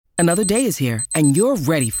Another day is here, and you're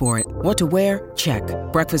ready for it. What to wear? Check.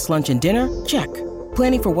 Breakfast, lunch, and dinner? Check.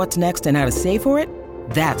 Planning for what's next and how to save for it?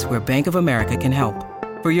 That's where Bank of America can help.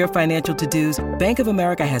 For your financial to-dos, Bank of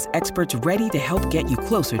America has experts ready to help get you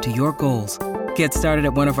closer to your goals. Get started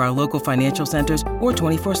at one of our local financial centers or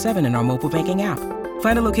 24/7 in our mobile banking app.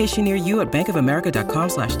 Find a location near you at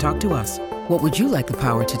bankofamerica.com/talktous. What would you like the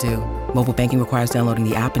power to do? Mobile banking requires downloading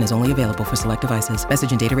the app and is only available for select devices.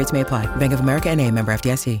 Message and data rates may apply. Bank of America N.A., member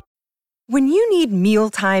FDIC. When you need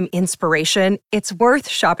mealtime inspiration, it's worth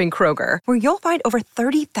shopping Kroger, where you'll find over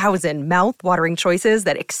 30,000 mouth-watering choices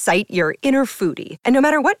that excite your inner foodie. And no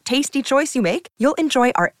matter what tasty choice you make, you'll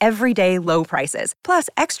enjoy our everyday low prices, plus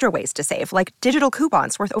extra ways to save, like digital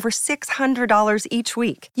coupons worth over $600 each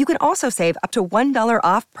week. You can also save up to $1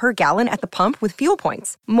 off per gallon at the pump with fuel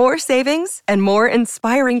points. More savings and more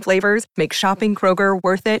inspiring flavors make shopping Kroger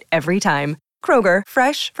worth it every time. Kroger,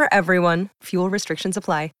 fresh for everyone. Fuel restrictions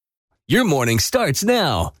apply. Your morning starts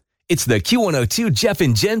now. It's the Q102 Jeff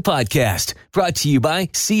and Jen podcast, brought to you by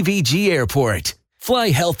CVG Airport. Fly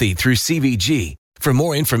healthy through CVG. For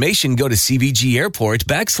more information, go to CVG Airport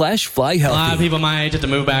 /fly healthy. A lot of people my age have to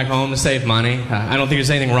move back home to save money. I don't think there's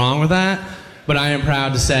anything wrong with that, but I am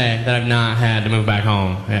proud to say that I've not had to move back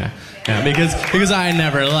home. Yeah, because I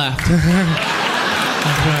never left.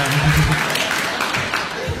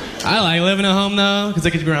 I like living at home, though, because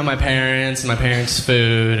I get to be around my parents and my parents'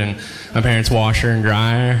 food and my parents' washer and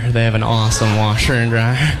dryer. They have an awesome washer and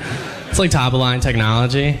dryer. It's like top-of-line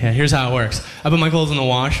technology. Yeah, here's how it works. I put my clothes in the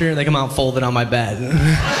washer. They come out folded on my bed.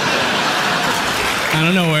 I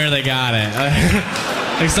don't know where they got it.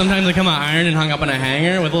 Like sometimes they come out ironed and hung up on a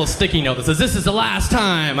hanger with a little sticky note that says, "This is the last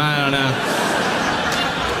time." I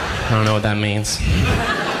don't know what that means.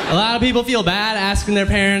 A lot of people feel bad asking their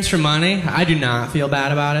parents for money. I do not feel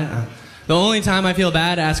bad about it. The only time I feel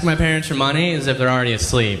bad asking my parents for money is if they're already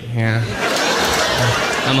asleep. Yeah.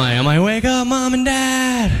 I'm like, wake up, Mom and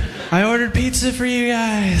Dad. I ordered pizza for you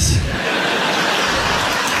guys.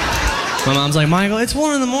 My mom's like, Michael, it's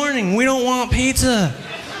 1 a.m. We don't want pizza.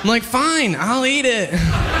 I'm like, fine, I'll eat it.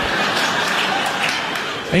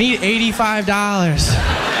 I need $85.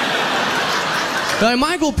 They're like,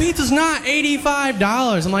 Michael, pizza's not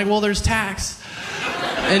 $85. I'm like, well, there's tax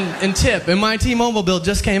and tip, and my T-Mobile bill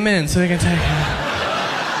just came in, so we can take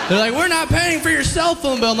it. They're like, we're not paying for your cell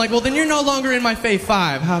phone bill. I'm like, well, then you're no longer in my Fave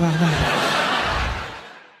 5. How about that?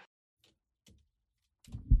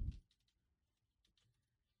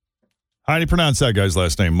 How do you pronounce that guy's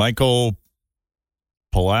last name? Michael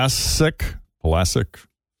Pulasic?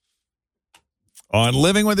 On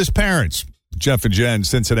Living with His Parents. Jeff and Jen,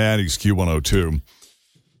 Cincinnati's Q102.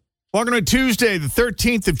 Welcome to Tuesday, the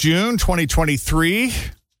 13th of June, 2023.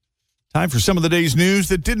 Time for some of the day's news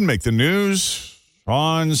that didn't make the news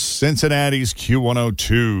on Cincinnati's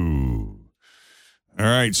Q102. All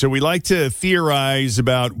right, so we like to theorize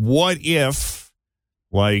about what if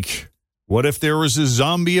there was a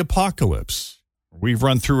zombie apocalypse? We've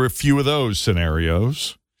run through a few of those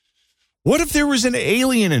scenarios. What if there was an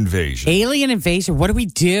alien invasion? Alien invasion? What do we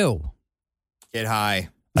do? Get high.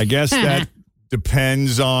 I guess that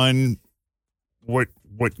depends on what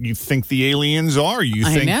you think the aliens are. You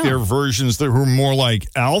think they're versions that were more like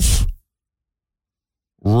Alf,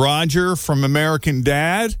 Roger from American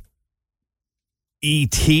Dad,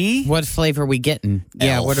 E.T.? What flavor are we getting? Elf.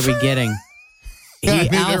 Yeah, what are we getting? You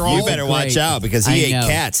better watch out because he ate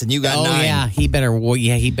cats and you got 9. Oh, yeah,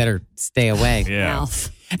 he better stay away. Yeah.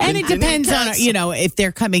 Alf. And it depends on, if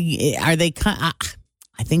they're coming,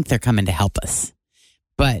 I think they're coming to help us.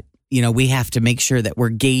 But, we have to make sure that we're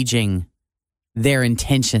gauging their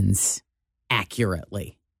intentions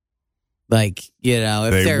accurately. Like,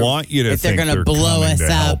 if they want you to think they're going to blow us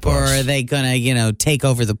up, or are they going to, take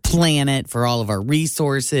over the planet for all of our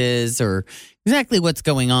resources, or exactly what's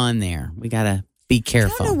going on there. We got to be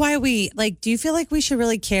careful. I don't know why do you feel like we should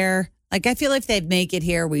really care? Like, I feel if they make it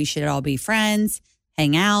here, we should all be friends.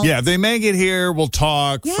 Hang out. Yeah, if they make it here, we'll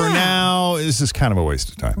talk. Yeah. For now, this is kind of a waste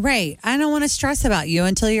of time. Right. I don't want to stress about you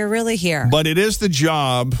until you're really here. But it is the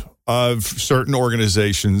job of certain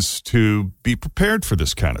organizations to be prepared for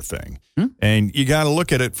this kind of thing. And you got to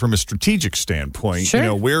look at it from a strategic standpoint.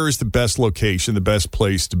 Sure. Where is the best location, the best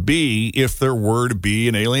place to be if there were to be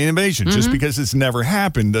an alien invasion? Just because it's never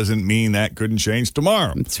happened doesn't mean that couldn't change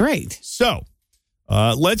tomorrow. That's right. So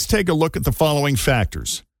let's take a look at the following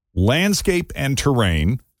factors. Landscape and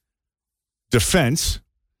terrain, defense,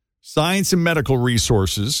 science and medical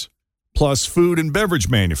resources, plus food and beverage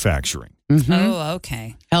manufacturing. Mm-hmm. Oh,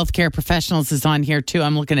 okay. Healthcare professionals is on here, too.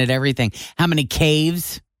 I'm looking at everything. How many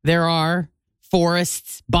caves there are,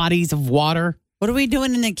 forests, bodies of water. What are we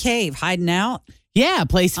doing in the cave? Hiding out? Yeah, a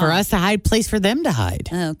place for us to hide, place for them to hide.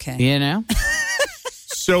 Okay. You know?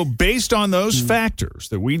 So based on those factors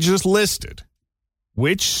that we just listed,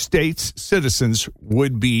 which state's citizens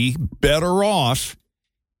would be better off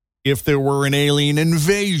if there were an alien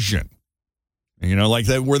invasion? You know, like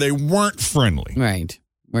that, where they weren't friendly. Right.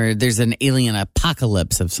 Where there's an alien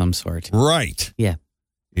apocalypse of some sort. Right. Yeah.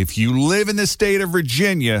 If you live in the state of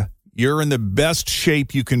Virginia, you're in the best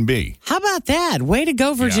shape you can be. How about that? Way to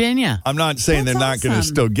go, Virginia. I'm not saying That's they're not going to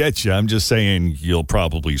awesome. still get you. I'm just saying you'll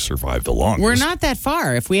probably survive the longest. We're not that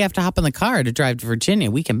far. If we have to hop in the car to drive to Virginia,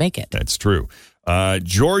 we can make it. That's true.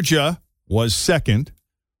 Georgia was second,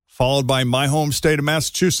 followed by my home state of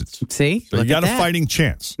Massachusetts. See? So you Look got at a that. fighting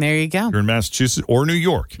chance. There you go. You're in Massachusetts or New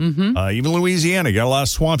York. Even Louisiana, you got a lot of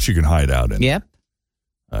swamps you can hide out in. Yep.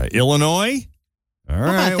 Illinois. All How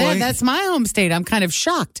right. about that? That's my home state. I'm kind of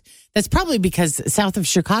shocked. That's probably because south of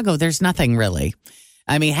Chicago, there's nothing really.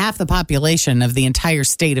 I mean, half the population of the entire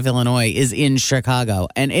state of Illinois is in Chicago,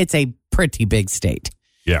 and it's a pretty big state.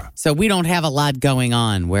 Yeah. So we don't have a lot going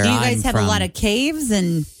on where Do you I'm guys have from. a lot of caves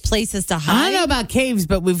and places to hide? I don't know about caves,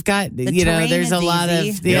 but we've got, terrain there's a is lot easy.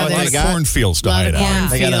 of, You know, a lot there's of cornfields to lot hide of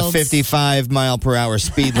out. They got a cornfields. 55 mile per hour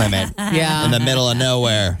speed limit Yeah. in the middle of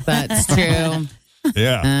nowhere. That's true.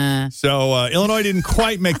 Yeah. So Illinois didn't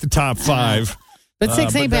quite make the top 5. But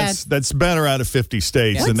 6 ain't bad. That's better out of 50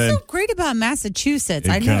 states. What's And then so great about Massachusetts?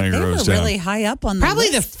 It I know kinda they were goes down. really high up on the Probably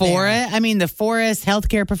the list there. forest. I mean, the forest,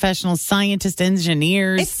 healthcare professionals, scientists,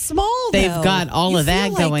 engineers. It's small. They've though. got all You of that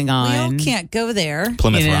feel like going We all on. can't go there.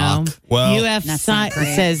 Plymouth you know, Rock. Well, UF That's not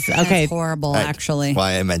great. says, okay, That's horrible. Actually,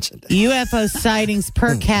 Why I mentioned it. UFO sightings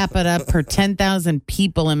per capita per 10,000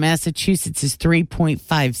 people in Massachusetts is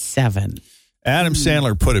 3.57. Adam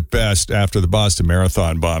Sandler put it best after the Boston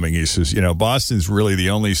Marathon bombing. He says, Boston's really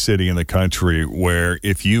the only city in the country where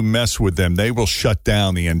if you mess with them, they will shut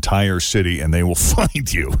down the entire city and they will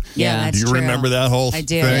find you. yeah, that's Do you true. remember that whole I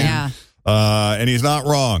do. thing? Yeah. And he's not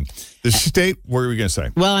wrong. The state, what are we going to say?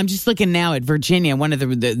 Well, I'm just looking now at Virginia. One of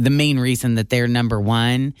the main reason that they're number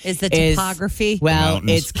one Is the topography? Well,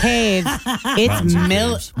 Mountains. it's caves. It's Mountains and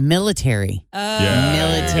caves. military.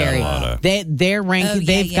 Military. Yeah, a lot of- They're ranking. Oh, yeah,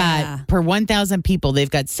 they've yeah. got per 1,000 people. They've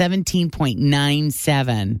got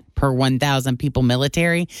 17.97 per 1,000 people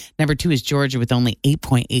military. Number 2 is Georgia with only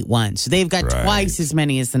 8.81. So they've got Right. twice as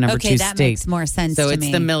many as the number Okay, 2 that state. makes more sense So to it's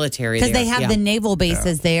me. the military Because they there. have Yeah. the naval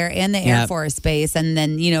bases there and the Air Yep. Force Base, and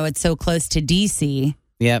then it's so close to DC.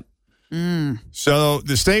 Yep. So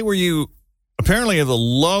the state where you apparently have the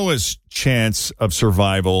lowest chance of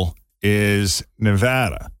survival is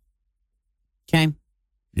Nevada. Okay.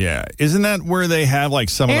 Yeah. Isn't that where they have like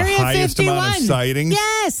some of Area the highest 51. amount of sightings?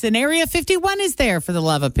 Yes, and Area 51 is there for the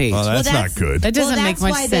love of Pete. Well, that's, that's- not good. That doesn't make that's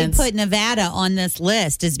much why sense. they put Nevada on this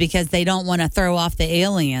list, is because they don't want to throw off the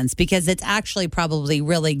aliens, because it's actually probably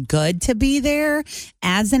really good to be there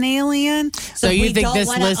as an alien. so you we think don't this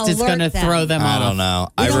wanna list is alert going to throw them I off? don't know.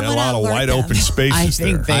 We I, don't There's a wanna lot of alert wide them. open spaces I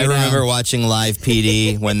think there. they- I know. remember watching Live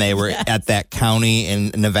PD when they were at that county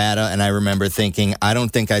in Nevada, and I remember thinking, I don't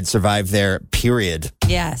think I'd survive there, period.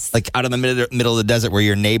 Yes. Like out in the middle of the desert where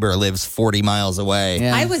your neighbor lives 40 miles away.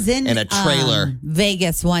 Yeah. I was in a trailer.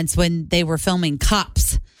 Vegas once when they were filming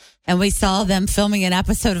Cops, and we saw them filming an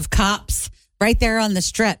episode of Cops right there on the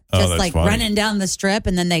strip, Oh, just that's like funny. running down the strip,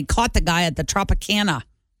 and then they caught the guy at the Tropicana.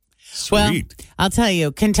 Well, Sweet. I'll tell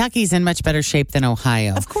you, Kentucky's in much better shape than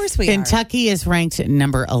Ohio. Of course we are. Kentucky is ranked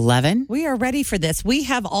number 11. We are ready for this. We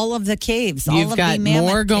have all of the caves. all You've of got the mammoth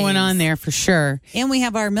more going caves. on there for sure. And we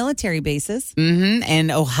have our military bases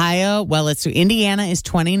And Ohio, well, Indiana is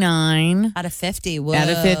 29 out of 50. Whoa. out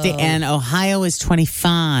of 50, and Ohio is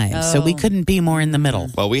 25. So we Oh. couldn't be more in the middle.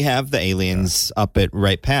 Well, we have the aliens up at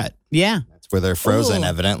Right Pat. Yeah. That's where they're frozen, Ooh.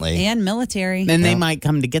 evidently. And military. And they Yeah. might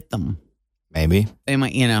come to get them. Maybe. They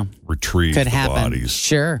might, Retrieve could the happen. bodies.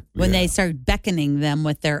 Sure. When they start beckoning them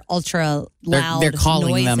with their ultra loud They're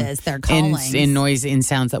calling noises, them they're calling. in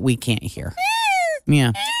sounds that we can't hear.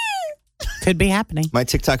 Yeah. Could be happening. My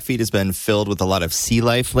TikTok feed has been filled with a lot of sea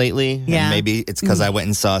life lately. Yeah. And maybe it's because I went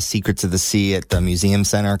and saw Secrets of the Sea at the Museum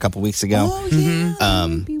Center a couple weeks ago. Oh,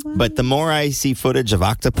 yeah. But the more I see footage of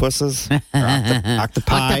octopuses, or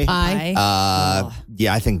octopi, Octopi.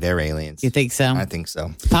 yeah, I think they're aliens. You think so? I think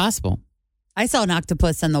so. Possible. I saw an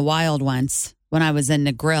octopus in the wild once when I was in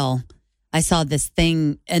the grill. I saw this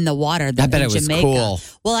thing in the water. I bet in it was Jamaica. cool.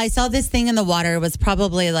 Well, I saw this thing in the water. It was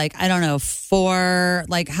probably like, I don't know,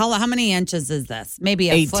 how many inches is this? Maybe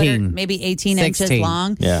a 18. foot, maybe 18 inches 16.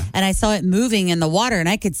 long. Yeah. And I saw it moving in the water, and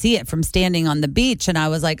I could see it from standing on the beach. And I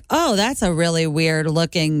was like, oh, that's a really weird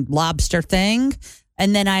looking lobster thing.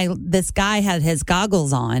 And then this guy had his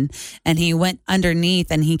goggles on and he went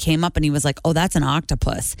underneath and he came up and he was like, oh, that's an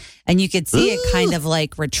octopus. And you could see it kind of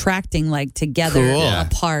like retracting, like together,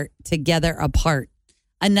 apart, together, apart.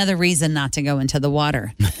 Another reason not to go into the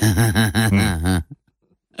water.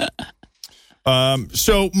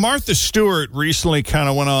 So Martha Stewart recently kind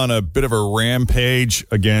of went on a bit of a rampage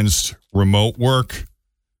against remote work.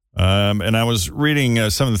 And I was reading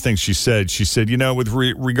some of the things she said. She said, with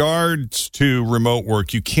regards to remote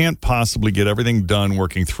work, you can't possibly get everything done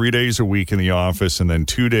working 3 days a week in the office and then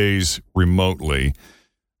 2 days remotely.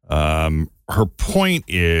 Her point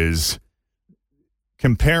is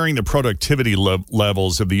comparing the productivity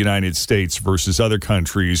levels of the United States versus other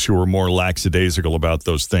countries who are more lackadaisical about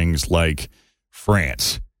those things, like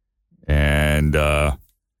France. And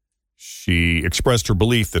she expressed her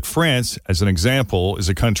belief that France, as an example, is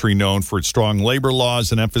a country known for its strong labor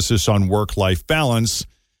laws and emphasis on work-life balance,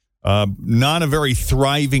 not a very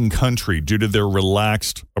thriving country due to their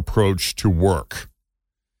relaxed approach to work.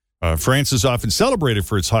 France is often celebrated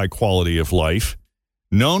for its high quality of life,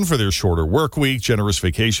 known for their shorter work week, generous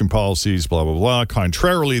vacation policies, blah, blah, blah.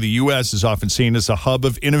 Contrarily, the U.S. is often seen as a hub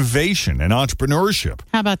of innovation and entrepreneurship.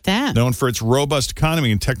 How about that? Known for its robust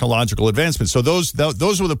economy and technological advancement. So those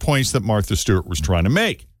were the points that Martha Stewart was trying to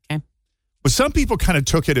make. Okay. But some people kind of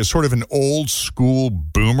took it as sort of an old school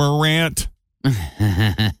boomer rant.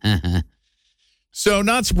 So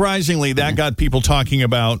not surprisingly, that got people talking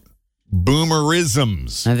about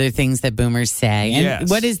boomerisms. Other things that boomers say. And yes.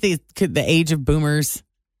 What is the age of boomers?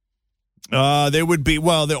 They would be,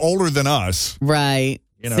 they're older than us. Right.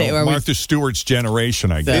 Martha Stewart's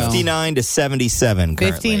generation, I guess. 59 to 77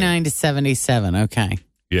 currently. 59 to 77. Okay.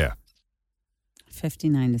 Yeah.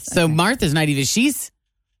 59 to 77. So Martha's not even, she's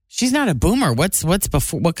not a boomer. What's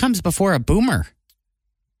before, what comes before a boomer?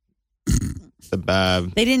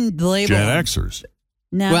 They didn't label Gen Xers.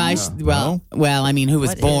 No. Well, I mean, who was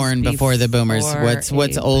What born is before the boomers? What's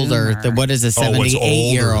a older? boomer? What is a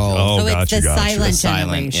 78-year-old? Oh, it's gotcha, the silent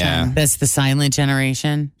Silent, generation. yeah. That's the silent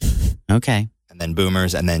generation? Okay. And then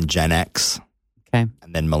boomers, and then Gen X. Okay.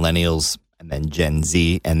 And then millennials, and then Gen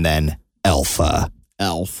Z, and then Alpha.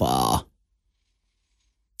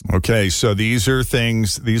 Okay, so these are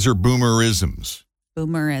boomerisms.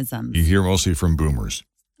 Boomerisms. You hear mostly from boomers.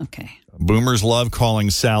 Okay. Boomers love calling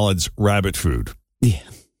salads rabbit food. Yeah.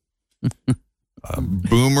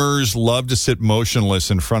 Boomers love to sit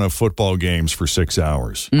motionless in front of football games for 6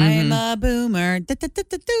 hours. I'm a boomer.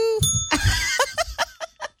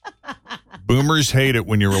 Boomers hate it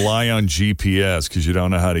when you rely on GPS because you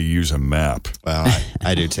don't know how to use a map. Well,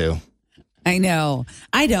 I do too. I know.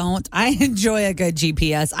 I don't. I enjoy a good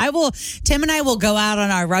GPS. Tim and I will go out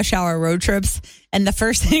on our rush hour road trips, and the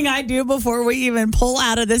first thing I do before we even pull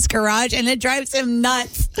out of this garage, and it drives him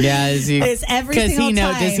nuts. Yeah, is every single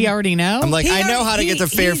time. Does he already know? I'm like, I know how to get to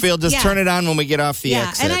Fairfield. Just turn it on when we get off the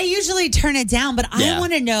exit. And I usually turn it down, but I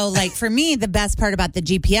want to know, like, for me, the best part about the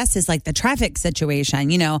GPS is like the traffic situation. I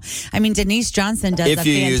mean, Denise Johnson does if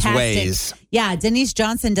you use Waze. Yeah, Denise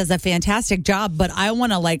Johnson does a fantastic job, but I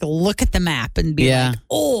want to like look at the map and be like,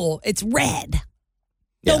 oh, it's red.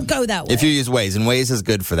 Don't go that way. If you use Waze, and Waze is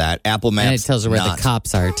good for that. Apple Maps, and it tells you where not. the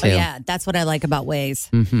cops are, too. Yeah, that's what I like about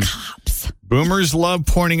Waze. Mm-hmm. Cops. Boomers love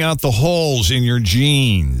pointing out the holes in your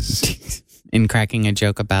jeans. And cracking a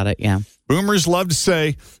joke about it, yeah. Boomers love to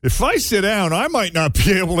say, if I sit down, I might not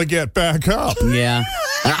be able to get back up. Yeah.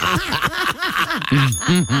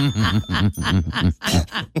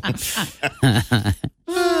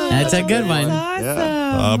 That's a good one.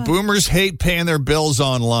 Awesome. Boomers hate paying their bills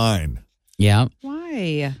online. Yeah.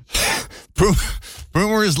 Why?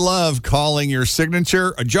 Boomers love calling your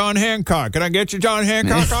signature a John Hancock. Can I get you John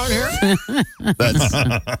Hancock on here?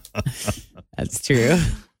 That's true.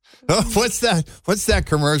 Oh, what's that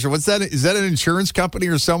commercial? What's that? Is that an insurance company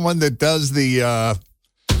or someone that does the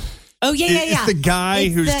Oh, yeah. It's the guy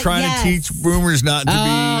who's trying to teach boomers not to be.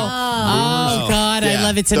 Oh, God. I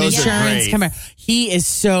love it. It's an insurance commercial. He is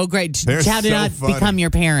so great. They're How to so not funny. become your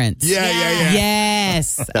parents. Yeah.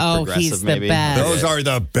 Yes. Oh, he's the maybe. best. Those are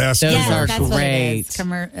the best. Those Yeah, are that's what it great. is.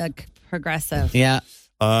 Progressive. Yeah.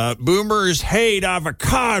 Boomers hate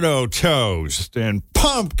avocado toast and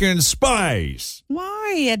pumpkin spice.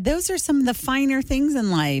 Why? Those are some of the finer things in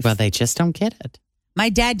life. Well, they just don't get it. My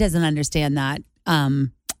dad doesn't understand that.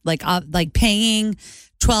 Like paying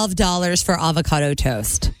 $12 for avocado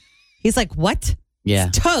toast. He's like, what? Yeah.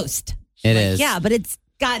 It's toast. It is. Yeah, but it's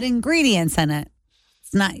got ingredients in it.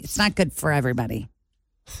 It's not good for everybody.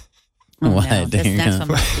 What? No, this next one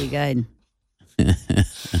must be good.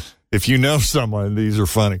 If you know someone, these are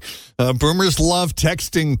funny. Boomers love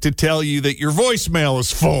texting to tell you that your voicemail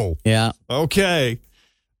is full. Yeah. Okay.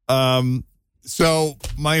 So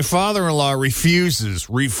my father-in-law refuses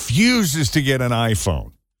to get an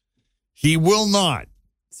iPhone. He will not.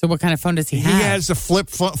 So what kind of phone does he have? He has a flip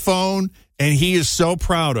phone, and he is so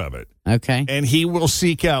proud of it. Okay. And he will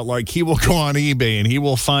seek out, like he will go on eBay, and he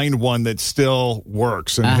will find one that still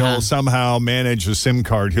works, and he'll somehow manage a SIM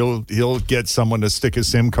card. He'll get someone to stick a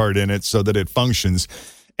SIM card in it so that it functions,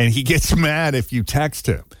 and he gets mad if you text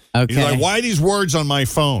him. Okay. He's like, why are these words on my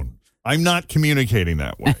phone? I'm not communicating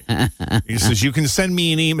that way. He says, you can send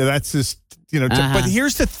me an email. That's just, but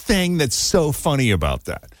here's the thing that's so funny about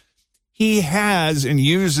that. He has and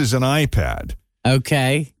uses an iPad.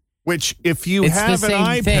 Okay. Which, if you have an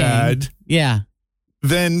iPad,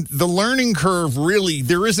 then the learning curve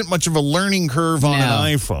there isn't much of a learning curve on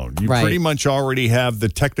an iPhone. You pretty much already have the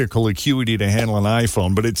technical acuity to handle an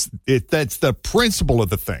iPhone, but that's the principle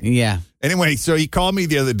of the thing. Yeah. Anyway, so he called me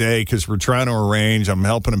the other day because we're trying to arrange. I'm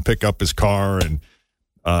helping him pick up his car, and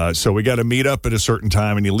so we got to meet up at a certain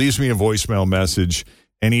time, and he leaves me a voicemail message,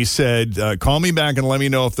 and he said, call me back and let me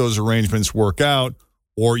know if those arrangements work out,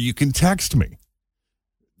 or you can text me.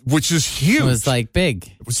 Which is huge. It was like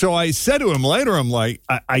big. So I said to him later, I'm like,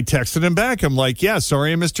 I texted him back. I'm like, yeah,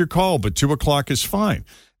 sorry I missed your call, but 2:00 is fine.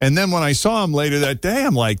 And then when I saw him later that day,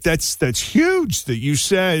 I'm like, that's huge that you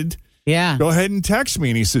said, go ahead and text me.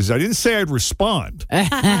 And he says, I didn't say I'd respond.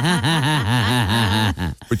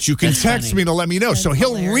 But you can text me to let me know. So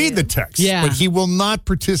he'll read the text, but he will not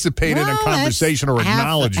participate in a conversation or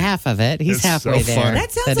acknowledge half of it. He's halfway so there. funny.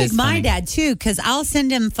 That sounds like my dad, too, because I'll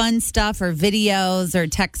send him fun stuff or videos or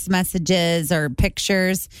text messages or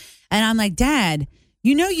pictures. And I'm like, Dad,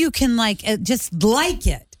 you can just like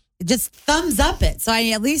it. Just thumbs up it. So I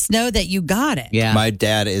at least know that you got it. Yeah. My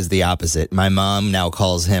dad is the opposite. My mom now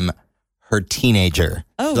calls him her teenager.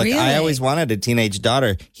 Oh, like, really? I always wanted a teenage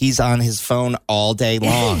daughter. He's on his phone all day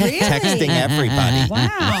long, texting everybody.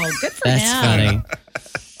 Wow, good for him. That's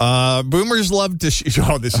funny. Boomers love to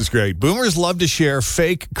this is great. Boomers love to share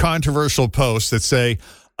fake controversial posts that say,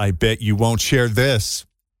 I bet you won't share this.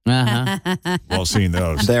 Well, seen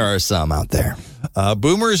those. There are some out there.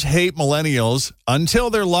 Boomers hate millennials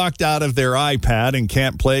until they're locked out of their iPad and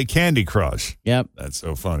can't play Candy Crush. Yep. That's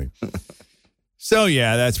so funny. So,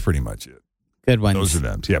 yeah, that's pretty much it. Good ones. Those are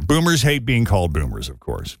them. Yeah, boomers hate being called boomers, of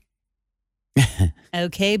course.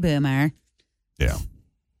 Okay, boomer. Yeah.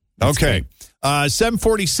 Okay.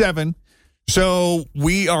 7:47. So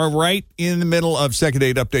we are right in the middle of Second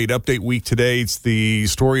Date Update week today. It's the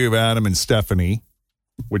story of Adam and Stephanie,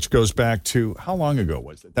 which goes back to, how long ago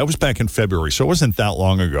was it? That was back in February, so it wasn't that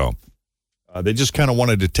long ago. They just kind of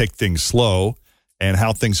wanted to take things slow, and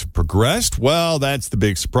how things have progressed, well, that's the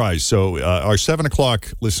big surprise. So our 7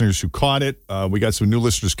 o'clock listeners who caught it, we got some new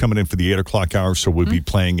listeners coming in for the 8 o'clock hour, so we'll be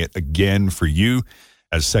playing it again for you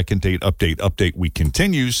as Second Date Update week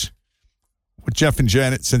continues with Jeff and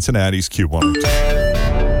Jen at Cincinnati's Q102.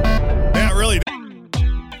 Yeah, really.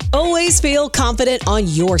 Always feel confident on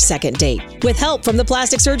your second date. With help from the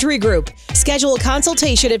Plastic Surgery Group. Schedule a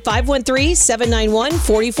consultation at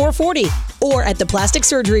 513-791-4440 or at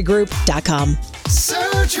theplasticsurgerygroup.com.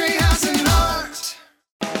 Surgery has an art.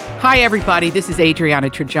 Hi, everybody. This is Adriana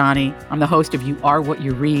Trajani. I'm the host of You Are What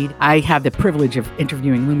You Read. I have the privilege of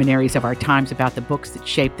interviewing luminaries of our times about the books that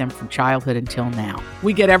shaped them from childhood until now.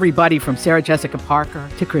 We get everybody from Sarah Jessica Parker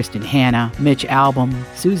to Kristen Hanna, Mitch Albom,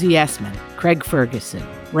 Susie Essman, Craig Ferguson,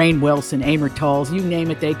 Rainn Wilson, Amor Tolls, you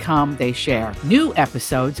name it, they come, they share. New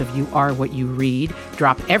episodes of You Are What You Read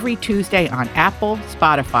drop every Tuesday on Apple,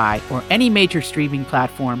 Spotify, or any major streaming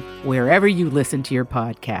platform wherever you listen to your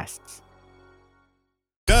podcasts.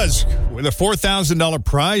 Does with a $4,000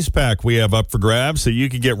 prize pack we have up for grabs that you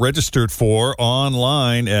can get registered for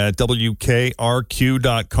online at WKRQ.com.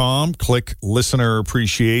 Click Listener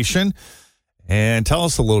Appreciation and tell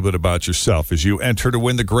us a little bit about yourself as you enter to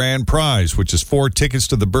win the grand prize, which is 4 tickets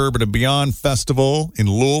to the Bourbon and Beyond Festival in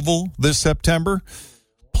Louisville this September,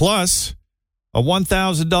 plus a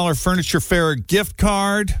 $1,000 Furniture Fair gift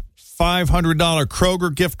card, $500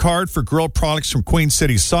 Kroger gift card for grilled products from Queen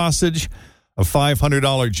City Sausage, a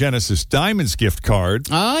 $500 Genesis Diamonds gift card.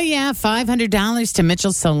 Oh, yeah, $500 to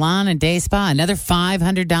Mitchell Salon and Day Spa. Another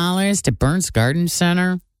 $500 to Burns Garden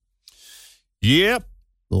Center. Yep.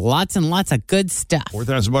 Lots and lots of good stuff.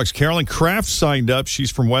 $4,000. Carolyn Kraft signed up.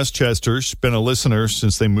 She's from Westchester. She's been a listener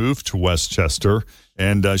since they moved to Westchester.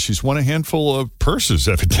 And she's won a handful of purses,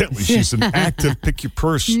 evidently. She's an active Pick Your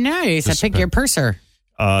Purse. Nice. A Pick Your Purser.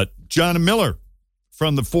 John Miller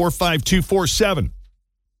from the 45247.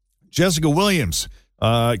 Jessica Williams.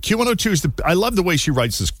 Q102 is I love the way she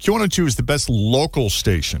writes this. Q102 is the best local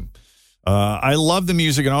station. I love the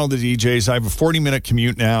music and all the DJs. I have a 40-minute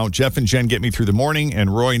commute now. Jeff and Jen get me through the morning,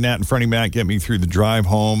 and Roy, Nat, and Freddie Mac get me through the drive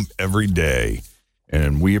home every day.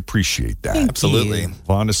 And we appreciate that. Absolutely.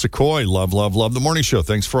 Vonda Sequoy, love the morning show.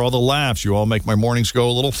 Thanks for all the laughs. You all make my mornings go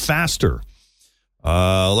a little faster.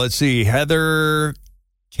 Let's see. Heather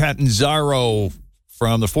Catanzaro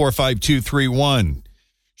from the 45231.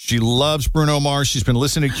 She loves Bruno Mars. She's been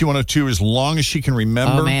listening to Q102 as long as she can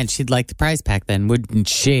remember. Oh, man, she'd like the prize pack then, wouldn't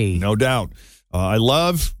she? No doubt. I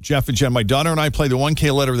love Jeff and Jen. My daughter and I play the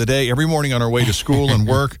 1K letter of the day every morning on our way to school and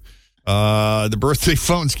work. The birthday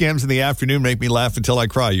phone scams in the afternoon make me laugh until I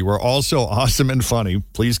cry. You are all so awesome and funny.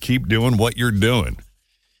 Please keep doing what you're doing.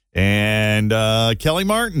 And Kelly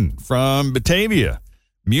Martin from Batavia.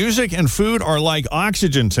 Music and food are like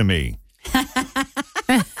oxygen to me.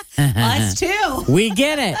 Us too. We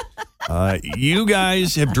get it. You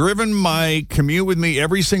guys have driven my commute with me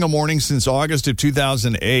every single morning since August of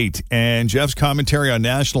 2008. And Jeff's commentary on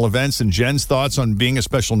national events and Jen's thoughts on being a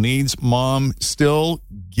special needs mom still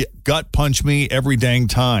gut punch me every dang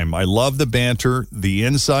time. I love the banter, the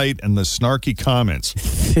insight, and the snarky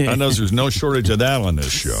comments. I know there's no shortage of that on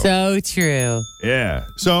this show. So true. Yeah.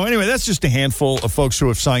 So anyway, that's just a handful of folks who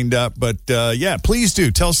have signed up. But yeah, please do.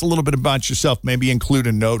 Tell us a little bit about yourself. Maybe include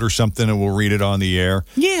a note or something and we'll read it on the air.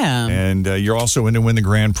 Yeah. And you're also in to win the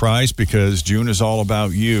grand prize because June is all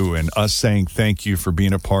about you and us saying thank you for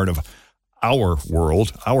being a part of our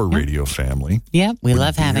world, our radio family. Yep. We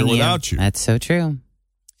love having you. Without you. That's so true.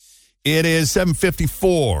 It is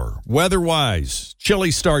 7:54. Weather-wise, chilly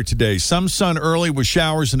start today. Some sun early with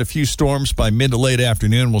showers and a few storms by mid to late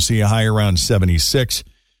afternoon. We'll see a high around 76.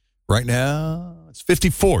 Right now, it's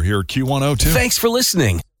 54 here at Q102. Thanks for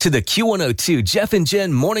listening to the Q102 Jeff and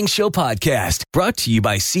Jen Morning Show podcast, brought to you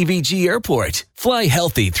by CVG Airport. Fly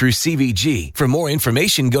healthy through CVG. For more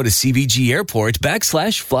information, go to CVG Airport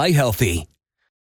 /fly healthy.